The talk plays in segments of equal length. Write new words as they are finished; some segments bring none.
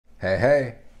Hey,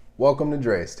 hey, welcome to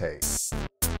Dre's Take.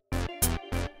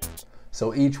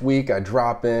 So each week I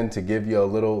drop in to give you a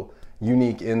little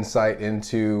unique insight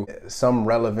into some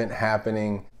relevant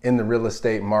happening in the real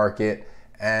estate market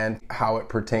and how it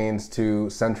pertains to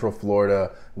Central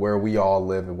Florida, where we all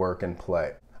live, work, and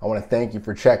play. I want to thank you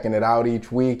for checking it out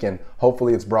each week, and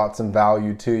hopefully it's brought some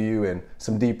value to you and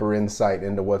some deeper insight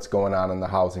into what's going on in the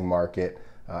housing market.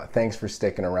 Thanks for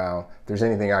sticking around. If there's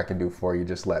anything I can do for you,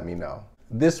 just let me know.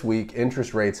 This week,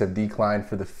 interest rates have declined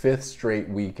for the 5th straight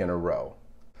week in a row.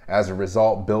 As a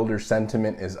result, builder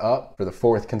sentiment is up for the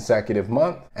 4th consecutive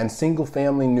month, and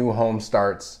single-family new home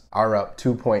starts are up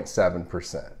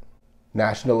 2.7%.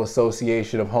 National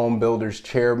Association of Home Builders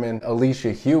Chairman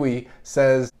Alicia Huey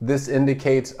says this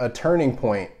indicates a turning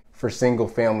point for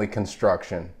single-family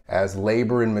construction as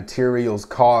labor and materials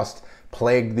costs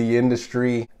plagued the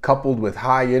industry, coupled with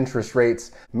high interest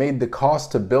rates, made the cost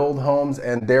to build homes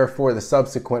and therefore the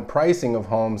subsequent pricing of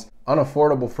homes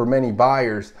unaffordable for many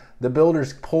buyers. The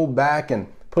builders pulled back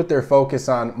and put their focus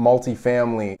on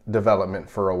multifamily development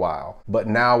for a while. But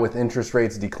now, with interest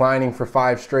rates declining for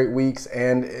 5 straight weeks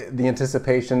and the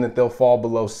anticipation that they'll fall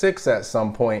below 6 at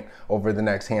some point over the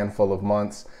next handful of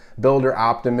months, builder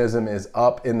optimism is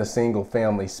up in the single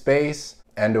family space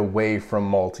and away from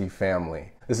multifamily.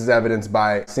 This is evidenced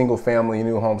by single-family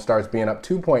new home starts being up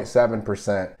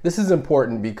 2.7%. This is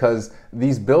important because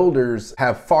these builders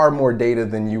have far more data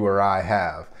than you or I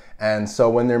have. And so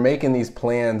when they're making these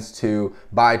plans to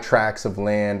buy tracts of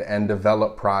land and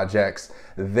develop projects,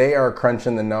 they are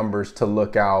crunching the numbers to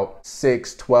look out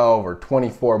 6, 12, or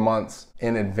 24 months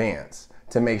in advance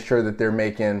to make sure that they're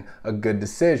making a good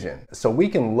decision. So we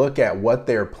can look at what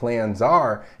their plans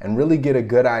are and really get a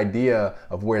good idea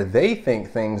of where they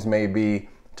think things may be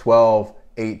 12,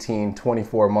 18,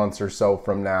 24 months or so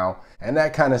from now. And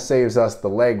that kind of saves us the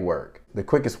legwork. The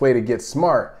quickest way to get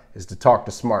smart is to talk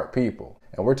to smart people.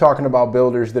 And we're talking about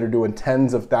builders that are doing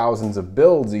tens of thousands of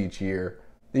builds each year.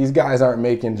 These guys aren't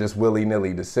making just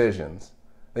willy-nilly decisions.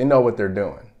 They know what they're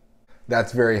doing.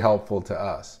 That's very helpful to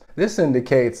us. This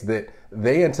indicates that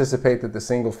they anticipate that the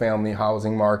single-family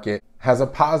housing market has a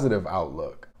positive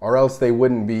outlook, or else they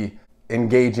wouldn't be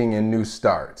engaging in new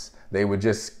starts. They would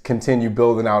just continue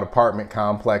building out apartment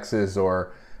complexes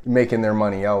or making their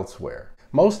money elsewhere.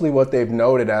 Mostly what they've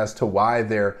noted as to why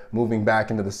they're moving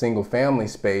back into the single family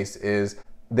space is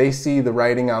they see the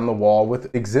writing on the wall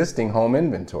with existing home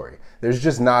inventory. There's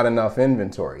just not enough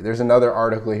inventory. There's another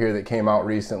article here that came out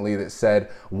recently that said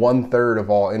 1/3 of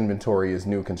all inventory is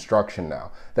new construction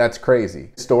now. That's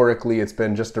crazy. Historically, it's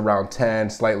been just around 10,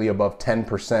 slightly above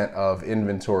 10% of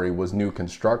inventory was new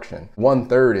construction.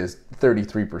 1/3 is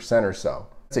 33% or so.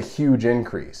 It's a huge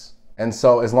increase. And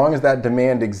so as long as that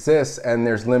demand exists and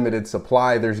there's limited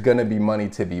supply, there's gonna be money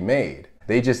to be made.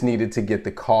 They just needed to get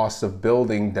the costs of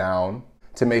building down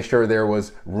to make sure there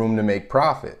was room to make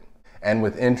profit. And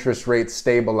with interest rates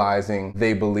stabilizing,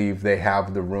 they believe they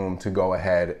have the room to go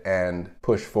ahead and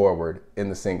push forward in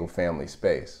the single family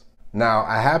space. Now,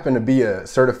 I happen to be a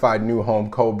certified new home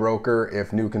co-broker.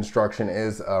 If new construction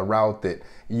is a route that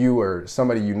you or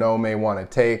somebody you know may want to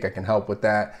take, I can help with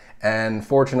that. And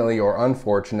fortunately or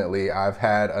unfortunately, I've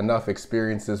had enough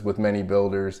experiences with many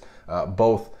builders,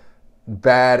 both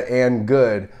bad and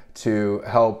good, to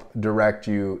help direct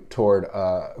you toward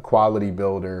a quality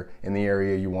builder in the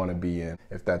area you want to be in,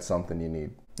 if that's something you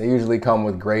need. They usually come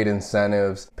with great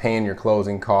incentives, paying your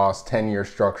closing costs, 10-year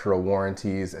structural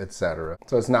warranties, etc.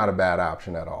 So it's not a bad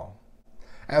option at all.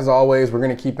 As always, we're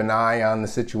going to keep an eye on the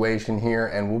situation here,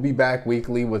 and we'll be back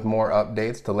weekly with more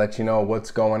updates to let you know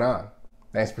what's going on.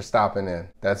 Thanks for stopping in.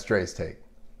 That's Dre's Take.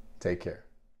 Take care.